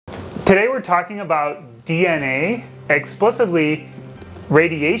Today we're talking about DNA, explicitly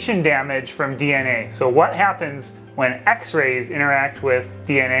radiation damage from DNA. So what happens when X-rays interact with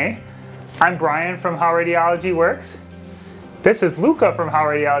DNA? I'm Brian from How Radiology Works. This is Luca from How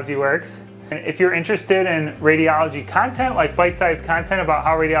Radiology Works. And if you're interested in radiology content, like bite-sized content about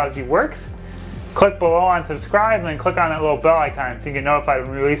how radiology works, click below on subscribe and then click on that little bell icon so you get notified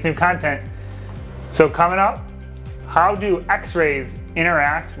when we release new content. So coming up, how do X-rays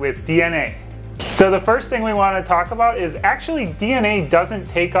interact with DNA? So the first thing we want to talk about is actually DNA doesn't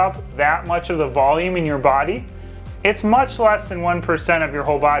take up that much of the volume in your body. It's much less than 1% of your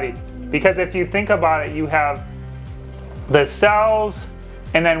whole body. Because if you think about it, you have the cells,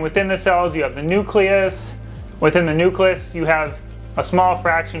 and then within the cells you have the nucleus. Within the nucleus you have a small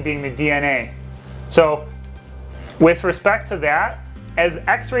fraction being the DNA. So with respect to that, as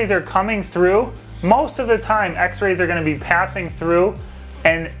X-rays are coming through, most of the time X-rays are going to be passing through,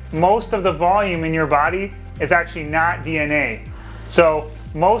 and most of the volume in your body is actually not DNA. So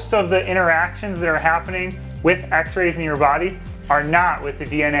most of the interactions that are happening with X-rays in your body are not with the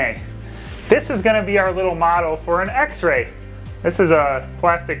DNA. This is going to be our little model for an X-ray. This is a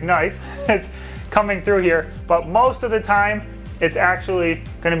plastic knife. It's coming through here, but most of the time it's actually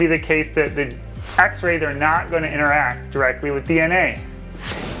going to be the case that the X-rays are not going to interact directly with DNA.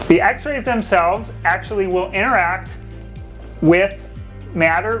 The X-rays themselves actually will interact with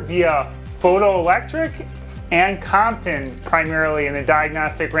matter via photoelectric and Compton, primarily in the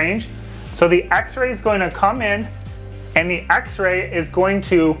diagnostic range. So the X-ray is going to come in, and the X-ray is going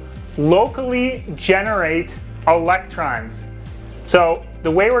to locally generate electrons. So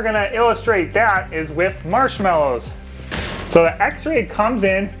the way we're going to illustrate that is with marshmallows. So the X-ray comes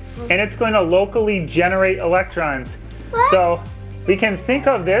in and it's going to locally generate electrons. So we can think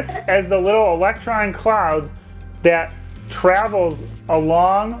of this as the little electron cloud that travels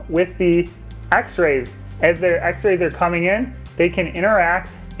along with the X-rays. As their X-rays are coming in, they can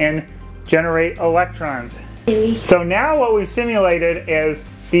interact and generate electrons. So now what we've simulated is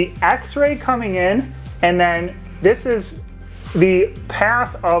the X-ray coming in, and then this is the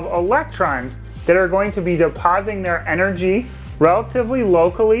path of electrons that are going to be depositing their energy relatively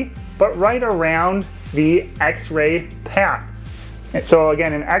locally, but right around the X-ray path. And so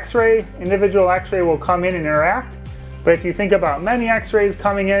again, an X-ray, individual X-ray will come in and interact, but if you think about many X-rays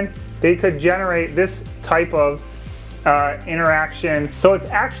coming in, they could generate this type of interaction. So it's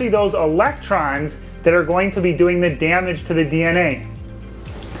actually those electrons that are going to be doing the damage to the DNA.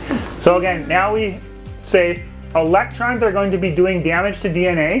 So again, now we say electrons are going to be doing damage to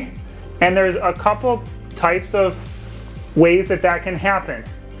DNA, and there's a couple types of ways that that can happen.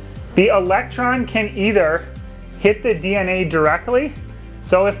 The electron can either hit the DNA directly.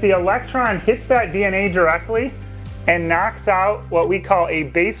 So if the electron hits that DNA directly and knocks out what we call a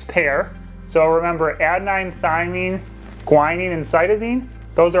base pair, so remember adenine, thymine, guanine, and cytosine,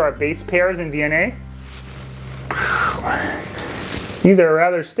 those are our base pairs in DNA. These are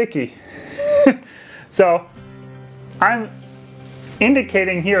rather sticky. So I'm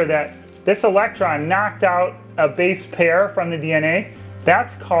indicating here that this electron knocked out a base pair from the DNA.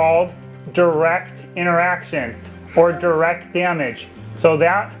 That's called direct interaction or direct damage. So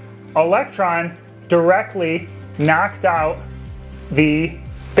that electron directly knocked out the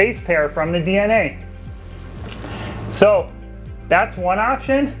base pair from the DNA. So that's one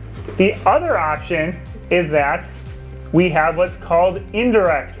option. The other option is that we have what's called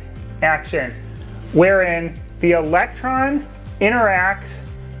indirect action, wherein the electron interacts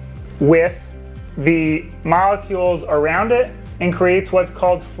with the molecules around it and creates what's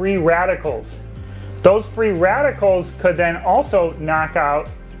called free radicals. Those free radicals could then also knock out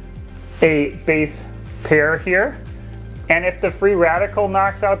a base pair here. And if the free radical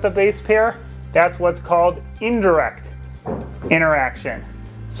knocks out the base pair, that's what's called indirect interaction.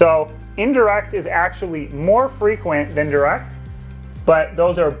 So indirect is actually more frequent than direct, but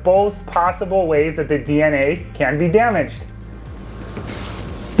those are both possible ways that the DNA can be damaged.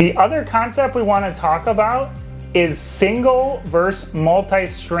 The other concept we want to talk about is single versus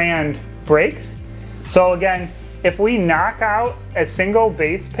multi-strand breaks. So again, if we knock out a single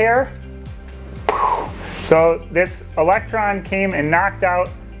base pair, so this electron came and knocked out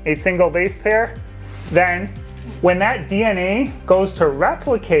a single base pair, then when that DNA goes to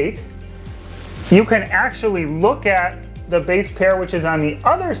replicate, you can actually look at the base pair which is on the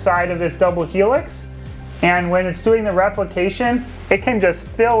other side of this double helix, and when it's doing the replication, it can just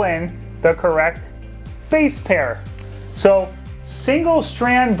fill in the correct base pair. So single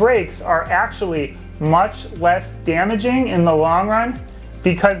strand breaks are actually much less damaging in the long run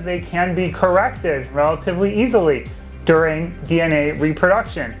because they can be corrected relatively easily during DNA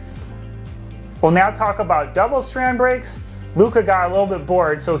reproduction. we'll now talk about double strand breaks. Luca got a little bit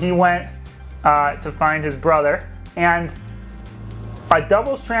bored, so he went to find his brother. And a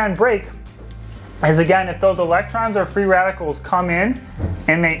double strand break is, again, if those electrons or free radicals come in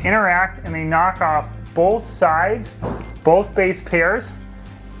and they interact and they knock off both sides, both base pairs,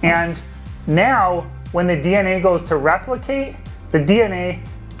 and now when the DNA goes to replicate, the DNA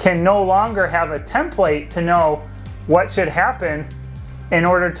can no longer have a template to know what should happen in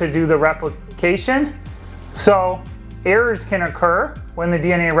order to do the replication. So errors can occur when the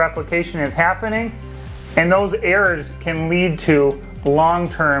DNA replication is happening, and those errors can lead to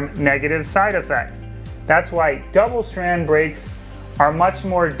long-term negative side effects. That's why double strand breaks are much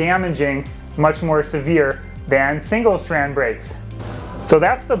more damaging, much more severe than single strand breaks. So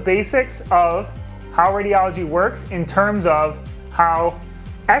that's the basics of how radiology works in terms of how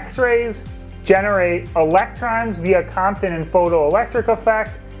X-rays generate electrons via Compton and photoelectric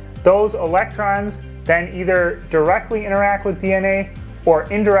effect. Those electrons then either directly interact with DNA or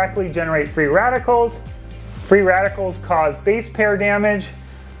indirectly generate free radicals. Free radicals cause base pair damage,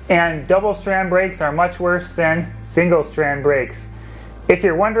 and double strand breaks are much worse than single strand breaks. If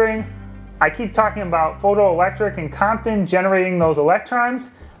you're wondering, I keep talking about photoelectric and Compton generating those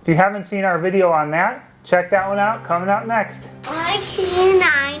electrons. If you haven't seen our video on that, check that one out, coming out next. Why can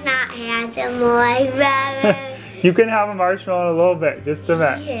I not have some like that? You can have a marshmallow in a little bit, just a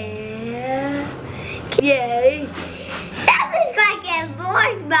minute. Yeah. That looks like a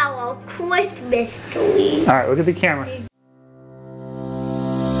marshmallow Christmas tree. All right, look at the camera.